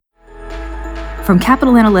From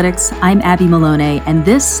Capital Analytics, I'm Abby Maloney, and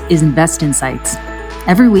this is Invest Insights.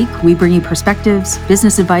 Every week, we bring you perspectives,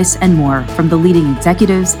 business advice, and more from the leading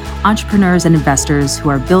executives, entrepreneurs, and investors who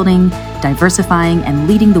are building, diversifying, and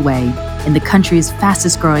leading the way in the country's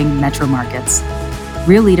fastest-growing metro markets.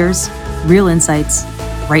 Real leaders, real insights,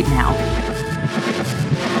 right now.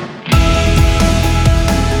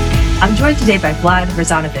 I'm joined today by Vlad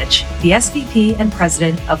Razanovich, the SVP and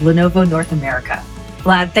President of Lenovo North America.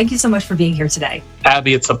 Vlad, thank you so much for being here today.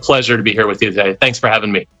 Abby, it's a pleasure to be here with you today. Thanks for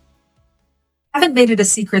having me. I haven't made it a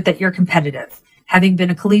secret that you're competitive, having been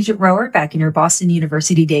a collegiate rower back in your Boston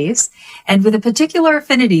University days, and with a particular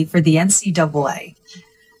affinity for the NCAA.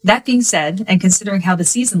 That being said, and considering how the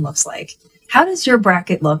season looks like, how does your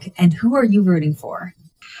bracket look and who are you rooting for?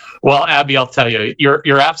 Well, Abby, I'll tell you,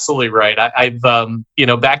 you're absolutely right. I've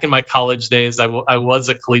back in my college days, I was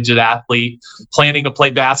a collegiate athlete, planning to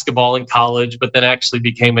play basketball in college, but then actually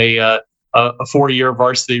became a 4-year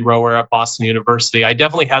varsity rower at Boston University. I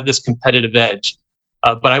definitely have this competitive edge,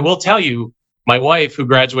 but I will tell you, my wife, who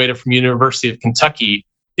graduated from University of Kentucky,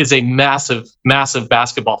 is a massive, massive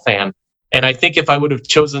basketball fan. And I think if I would have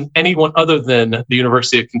chosen anyone other than the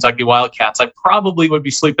University of Kentucky Wildcats, I probably would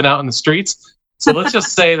be sleeping out in the streets. So let's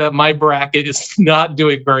just say that my bracket is not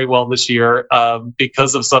doing very well this year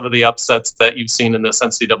because of some of the upsets that you've seen in this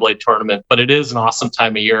NCAA tournament. But it is an awesome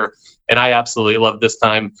time of year, and I absolutely love this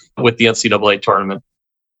time with the NCAA tournament.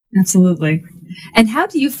 Absolutely. And how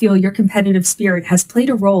do you feel your competitive spirit has played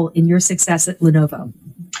a role in your success at Lenovo?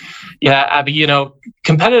 Yeah, Abby,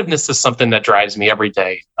 competitiveness is something that drives me every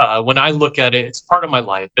day. When I look at it, it's part of my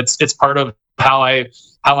life. It's part of how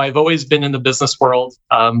I've always been in the business world.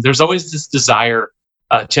 There's always this desire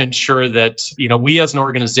to ensure that we as an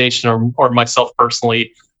organization or myself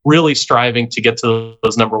personally really striving to get to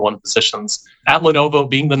those number one positions. At Lenovo,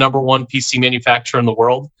 being the number one PC manufacturer in the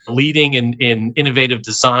world, leading in innovative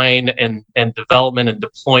design and development and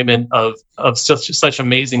deployment of such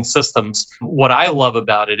amazing systems. What I love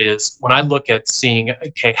about it is when I look at seeing,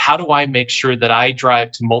 okay, how do I make sure that I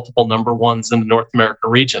drive to multiple number ones in the North America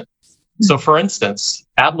region? So for instance,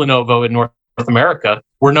 at Lenovo in North America,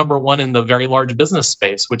 we're number one in the very large business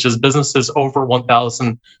space, which is businesses over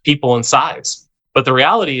 1,000 people in size. But the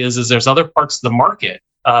reality is there's other parts of the market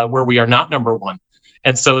where we are not number one.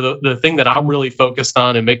 And so the thing that I'm really focused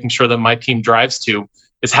on and making sure that my team drives to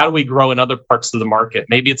is how do we grow in other parts of the market?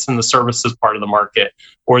 Maybe it's in the services part of the market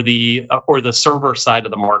or the server side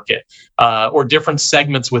of the market or different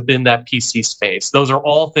segments within that PC space. Those are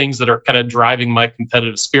all things that are kind of driving my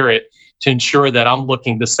competitive spirit to ensure that I'm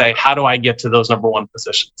looking to say, how do I get to those number one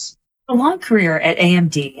positions? A long career at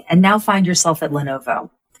AMD and now find yourself at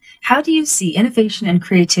Lenovo. How do you see innovation and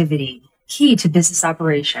creativity key to business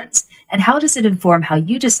operations? And how does it inform how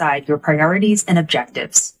you decide your priorities and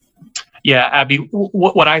objectives? Yeah, Abby,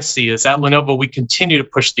 what I see is at Lenovo, we continue to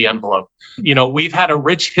push the envelope. We've had a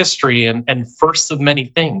rich history and firsts of many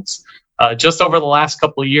things. Just over the last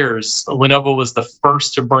couple of years, Lenovo was the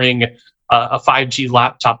first to bring a 5G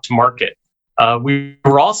laptop to market. We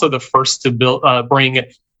were also the first to bring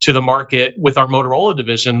to the market with our Motorola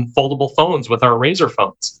division foldable phones with our Razr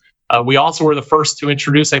phones. We also were the first to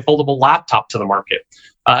introduce a foldable laptop to the market.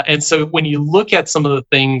 And so when you look at some of the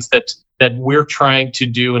things that we're trying to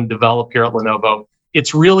do and develop here at Lenovo,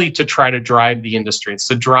 it's really to try to drive the industry. It's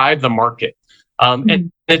to drive the market. And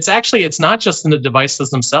it's not just in the devices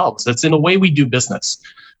themselves. It's in the way we do business.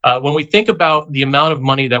 When we think about the amount of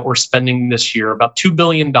money that we're spending this year, about $2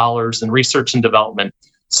 billion in research and development,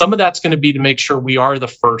 some of that's going to be to make sure we are the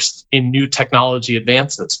first in new technology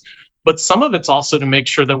advances. But some of it's also to make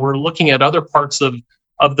sure that we're looking at other parts of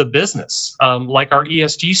the business, like our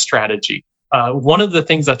ESG strategy. One of the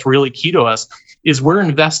things that's really key to us is we're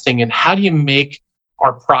investing in how do you make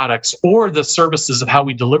our products or the services of how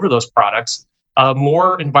we deliver those products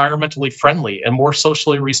more environmentally friendly and more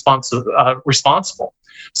socially responsible.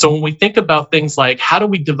 So when we think about things like how do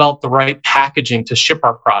we develop the right packaging to ship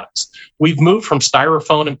our products, we've moved from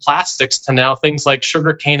styrofoam and plastics to now things like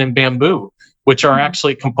sugarcane and bamboo, which are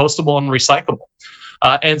actually compostable and recyclable.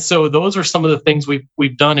 And so those are some of the things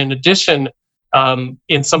we've done. In addition,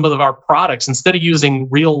 in some of our products, instead of using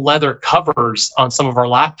real leather covers on some of our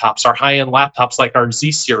laptops, our high-end laptops like our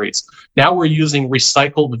Z series, now we're using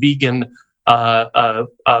recycled vegan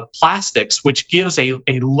plastics, which gives a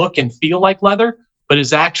look and feel like leather, but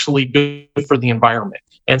is actually good for the environment.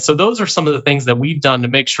 And so those are some of the things that we've done to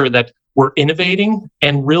make sure that we're innovating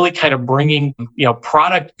and really kind of bringing,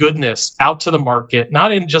 product goodness out to the market,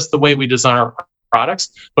 not in just the way we design our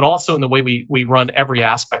products, but also in the way we run every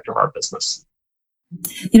aspect of our business.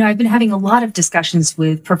 I've been having a lot of discussions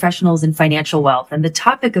with professionals in financial wealth, and the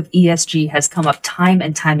topic of ESG has come up time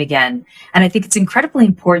and time again. And I think it's incredibly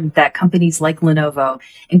important that companies like Lenovo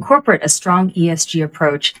incorporate a strong ESG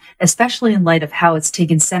approach, especially in light of how it's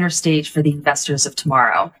taken center stage for the investors of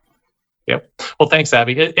tomorrow. Yep. Well, thanks,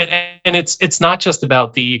 Abby. And it's not just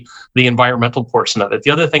about the environmental portion of it.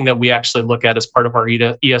 The other thing that we actually look at as part of our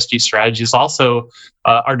ESG strategy is also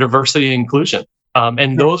our diversity and inclusion.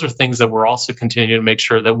 And those are things that we're also continuing to make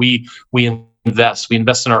sure that we invest. We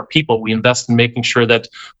invest in our people. We invest in making sure that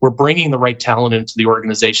we're bringing the right talent into the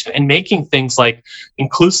organization and making things like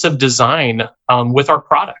inclusive design with our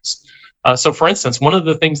products. So, for instance, one of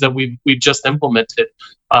the things that we've just implemented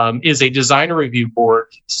is a designer review board,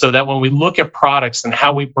 so that when we look at products and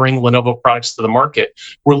how we bring Lenovo products to the market,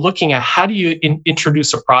 we're looking at how do you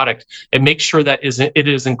introduce a product and make sure that it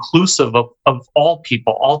is inclusive of all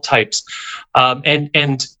people, all types, and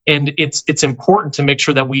it's important to make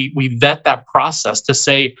sure that we vet that process to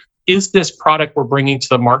say, is this product we're bringing to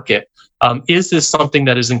the market, is this something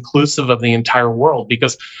that is inclusive of the entire world?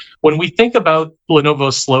 Because when we think about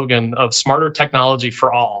Lenovo's slogan of smarter technology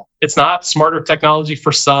for all, it's not smarter technology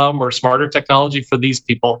for some or smarter technology for these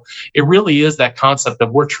people. It really is that concept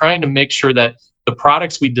of we're trying to make sure that the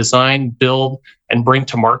products we design, build, and bring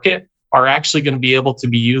to market are actually going to be able to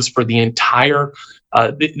be used for the entire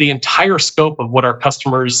the entire scope of what our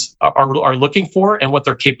customers are looking for and what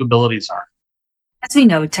their capabilities are. As we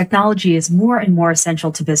know, technology is more and more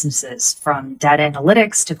essential to businesses, from data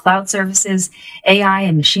analytics to cloud services, AI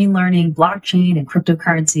and machine learning, blockchain and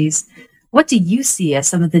cryptocurrencies. What do you see as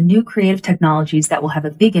some of the new creative technologies that will have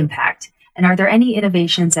a big impact? And are there any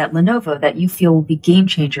innovations at Lenovo that you feel will be game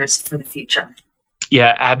changers for the future?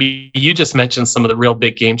 Yeah, Abby, you just mentioned some of the real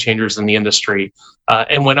big game changers in the industry.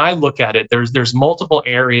 And when I look at it, there's multiple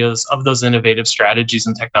areas of those innovative strategies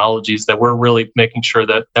and technologies that we're really making sure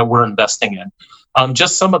that we're investing in.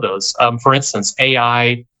 Just some of those, for instance,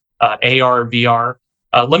 AI, AR, VR.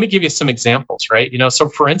 Let me give you some examples, right? So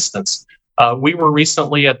for instance, we were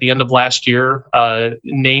recently at the end of last year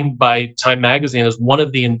named by Time Magazine as one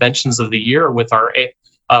of the inventions of the year with our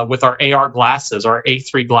AR glasses, our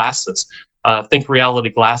A3 glasses, Think Reality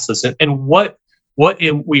glasses, and what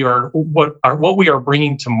we are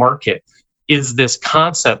bringing to market is this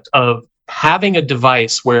concept of having a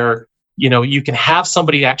device where you can have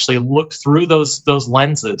somebody actually look through those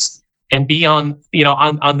lenses and be on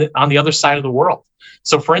the other side of the world.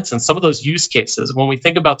 So, for instance, some of those use cases, when we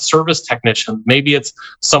think about service technicians, maybe it's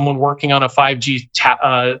someone working on a 5G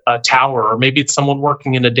tower, or maybe it's someone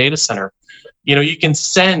working in a data center. You can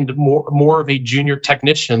send more of a junior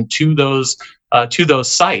technician to those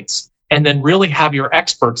sites, and then really have your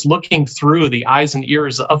experts looking through the eyes and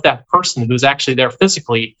ears of that person who's actually there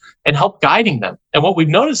physically and help guiding them. And what we've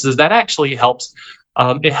noticed is that actually helps.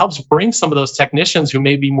 It helps bring some of those technicians who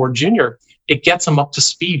may be more junior. It gets them up to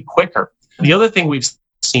speed quicker. The other thing we've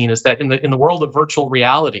seen is that in the world of virtual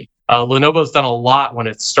reality, Lenovo's done a lot when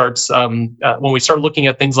we start looking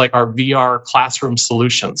at things like our VR classroom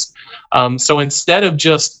solutions. So instead of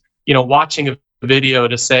just watching a video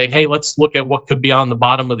to say, hey, let's look at what could be on the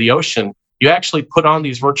bottom of the ocean, you actually put on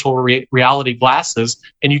these virtual reality glasses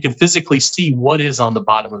and you can physically see what is on the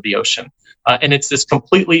bottom of the ocean. And it's this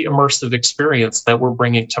completely immersive experience that we're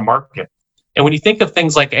bringing to market. And when you think of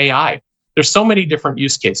things like AI, there's so many different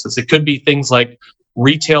use cases. It could be things like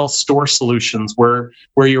retail store solutions where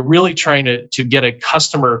you're really trying to get a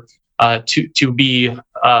customer to be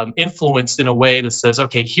influenced in a way that says,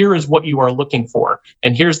 okay, here is what you are looking for,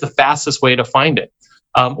 and here's the fastest way to find it.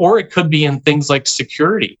 Or it could be in things like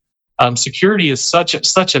security. Security is such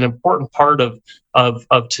an important part of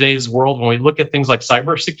today's world. When we look at things like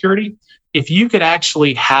cybersecurity, if you could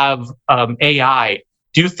actually have AI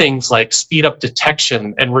do things like speed up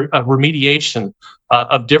detection and remediation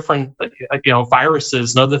of different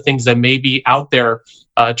viruses and other things that may be out there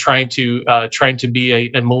trying to be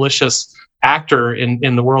a malicious actor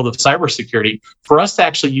in the world of cybersecurity. For us to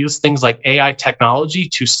actually use things like AI technology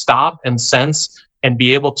to stop and sense and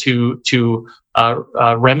be able to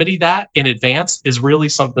remedy that in advance is really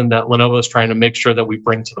something that Lenovo is trying to make sure that we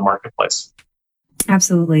bring to the marketplace.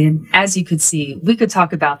 Absolutely. And as you could see, we could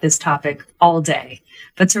talk about this topic all day.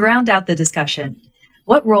 But to round out the discussion,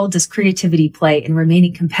 what role does creativity play in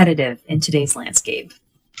remaining competitive in today's landscape?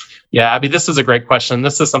 Yeah, Abby, this is a great question.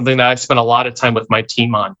 This is something that I spent a lot of time with my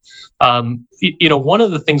team on. One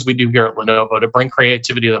of the things we do here at Lenovo to bring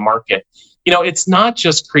creativity to the market, it's not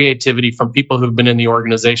just creativity from people who've been in the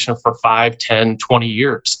organization for 5, 10, 20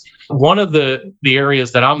 years. One of the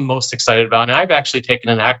areas that I'm most excited about, and I've actually taken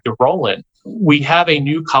an active role in, we have a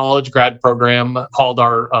new college grad program called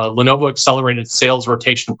our Lenovo Accelerated Sales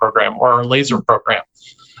Rotation Program, or our LASER program.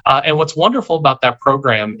 And what's wonderful about that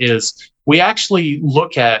program is we actually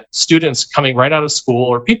look at students coming right out of school,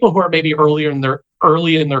 or people who are maybe early in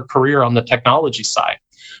their career on the technology side.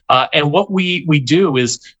 And what we do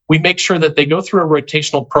is we make sure that they go through a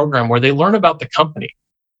rotational program where they learn about the company,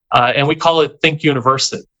 and we call it Think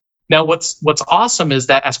University. Now, what's awesome is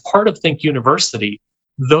that as part of Think University,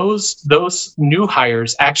 those new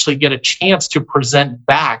hires actually get a chance to present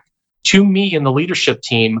back to me and the leadership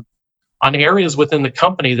team on areas within the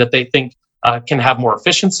company that they think can have more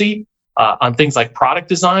efficiency, on things like product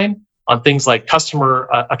design, on things like customer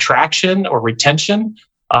attraction or retention,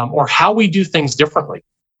 or how we do things differently.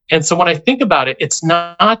 And so when I think about it, it's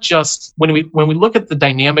not just when we look at the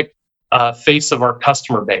dynamic face of our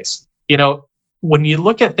customer base. When you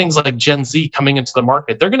look at things like Gen Z coming into the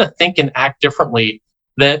market, they're going to think and act differently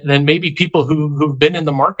than maybe people who've been in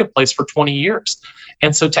the marketplace for 20 years.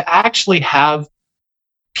 And so to actually have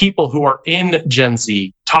people who are in Gen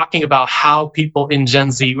Z talking about how people in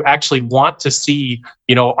Gen Z actually want to see,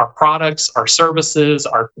 our products, our services,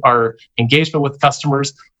 our engagement with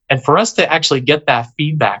customers, and for us to actually get that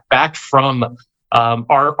feedback back from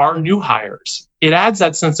our new hires, it adds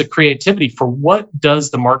that sense of creativity for what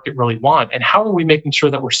does the market really want, and how are we making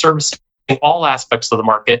sure that we're servicing all aspects of the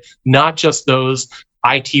market, not just those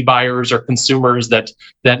IT buyers or consumers that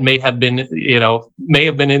may have been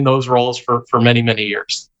in those roles for many, many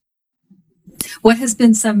years. What has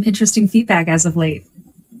been some interesting feedback as of late?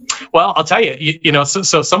 Well, I'll tell you,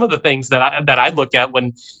 so some of the things that I look at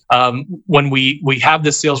when we have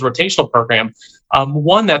this sales rotational program,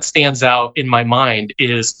 one that stands out in my mind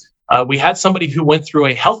is we had somebody who went through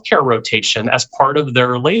a healthcare rotation as part of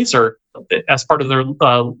their LASER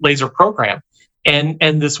program.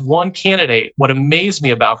 And this one candidate, what amazed me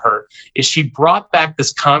about her is she brought back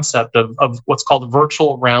this concept of what's called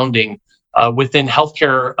virtual rounding within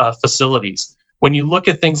healthcare facilities. When you look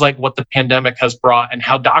at things like what the pandemic has brought and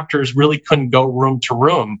how doctors really couldn't go room to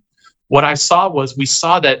room, what we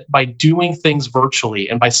saw that by doing things virtually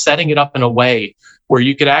and by setting it up in a way where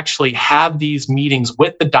you could actually have these meetings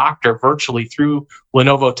with the doctor virtually through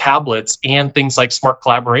Lenovo tablets and things like smart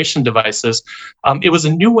collaboration devices, it was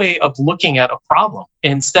a new way of looking at a problem.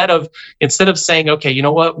 Instead of saying, okay, you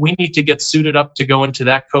know what, we need to get suited up to go into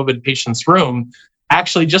that COVID patient's room,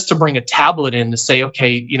 actually just to bring a tablet in to say, okay,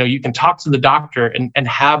 you can talk to the doctor and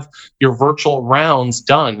have your virtual rounds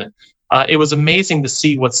done. It was amazing to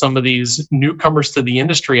see what some of these newcomers to the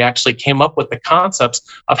industry actually came up with, the concepts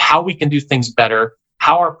of how we can do things better,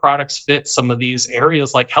 how our products fit some of these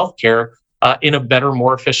areas like healthcare in a better,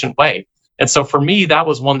 more efficient way. And so for me, that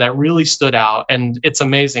was one that really stood out. And it's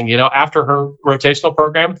amazing, after her rotational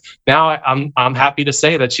program, now I'm happy to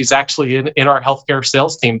say that she's actually in our healthcare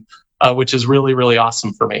sales team, which is really, really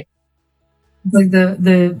awesome for me. Like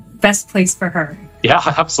the best place for her. Yeah,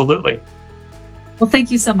 absolutely. Well, thank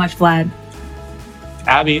you so much, Vlad.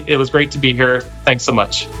 Abby, it was great to be here. Thanks so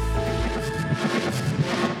much.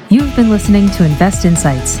 You have been listening to Invest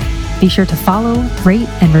Insights. Be sure to follow, rate,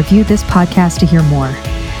 and review this podcast to hear more.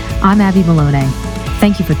 I'm Abby Maloney.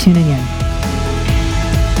 Thank you for tuning in.